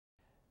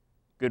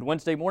Good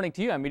Wednesday morning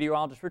to you. I'm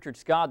meteorologist Richard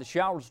Scott. The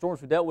showers and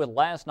storms we dealt with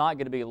last night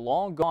going to be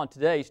long gone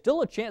today.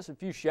 Still a chance of a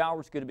few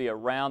showers going to be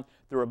around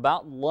through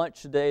about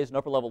lunch today as an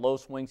upper level low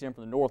swings in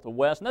from the north or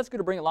west. And that's going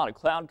to bring a lot of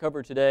cloud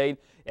cover today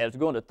as we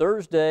go into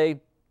Thursday.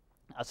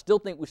 I still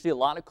think we see a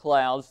lot of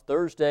clouds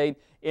Thursday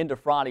into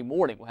Friday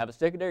morning. We'll have a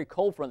secondary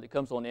cold front that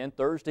comes on in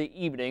Thursday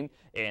evening,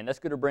 and that's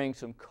going to bring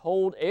some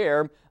cold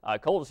air.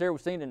 Coldest air we've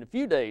seen in a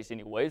few days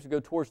anyways. We go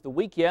towards the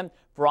weekend.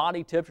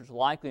 Friday, temperatures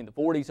likely in the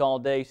 40s all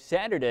day.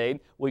 Saturday,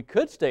 we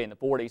could stay in the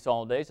 40s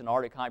all day. An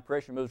Arctic high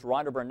pressure moves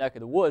right over our neck of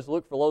the woods.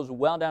 Look for lows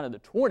well down in the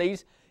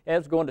 20s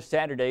as we go into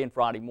Saturday and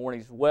Friday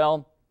mornings as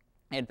well.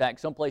 In fact,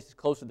 some places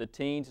closer to the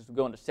teens as we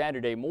go into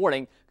Saturday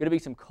morning. Going to be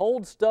some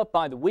cold stuff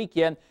by the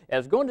weekend.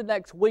 As we go into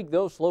next week,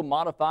 though, slow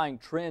modifying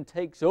trend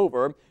takes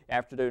over.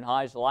 Afternoon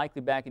highs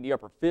likely back in the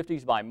upper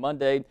 50s by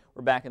Monday.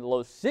 We're back in the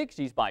low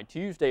 60s by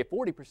Tuesday.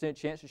 40%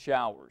 chance of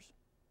showers.